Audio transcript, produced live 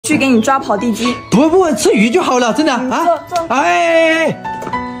去给你抓跑地鸡。不，吃鱼就好了，真的啊。坐。哎，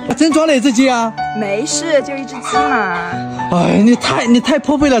真抓了一只鸡啊？没事，就一只鸡嘛。哎，你太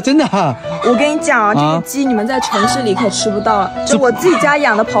破费了，真的。我跟你讲啊，这个鸡你们在城市里可吃不到了，这我自己家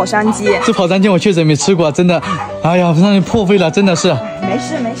养的跑山鸡。这跑山鸡我确实没吃过，真的。哎呀，让你破费了，真的是。没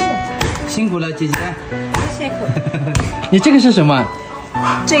事。辛苦了，姐姐。辛苦。你这个是什么？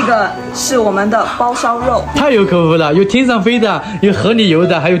这个是我们的包烧肉，太有口福了，有天上飞的，有河里游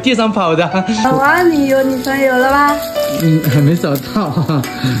的，还有地上跑的。碗里有你算有了吧？还没找到。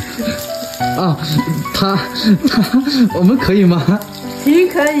啊，我们可以吗？挺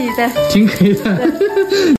可以的。挺可以的。